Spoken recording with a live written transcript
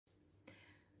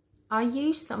Are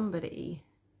you somebody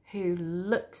who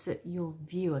looks at your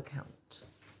view account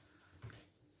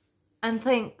and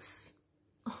thinks,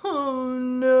 oh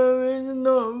no, it's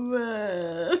not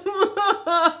fair.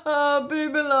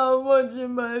 People are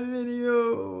watching my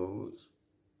videos.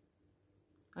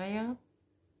 Are you?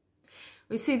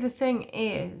 We see, the thing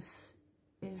is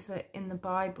that in the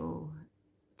Bible,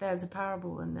 there's a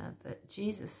parable in there that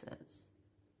Jesus says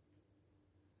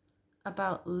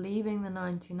about leaving the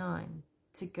 99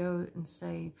 to go and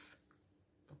save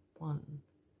the one.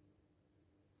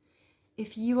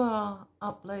 If you are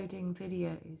uploading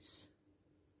videos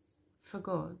for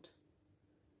God,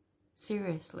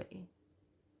 seriously,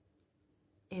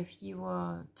 if you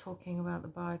are talking about the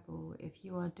Bible, if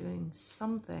you are doing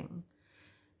something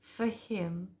for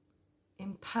Him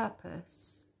in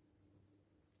purpose,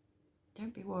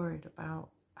 don't be worried about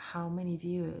how many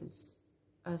viewers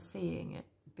are seeing it,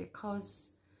 because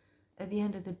at the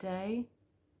end of the day,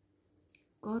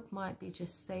 God might be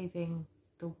just saving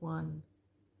the one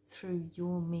through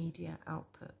your media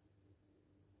output.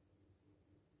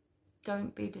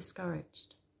 Don't be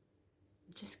discouraged.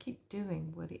 Just keep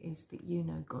doing what it is that you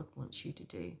know God wants you to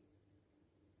do.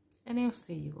 And He'll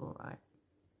see you all right.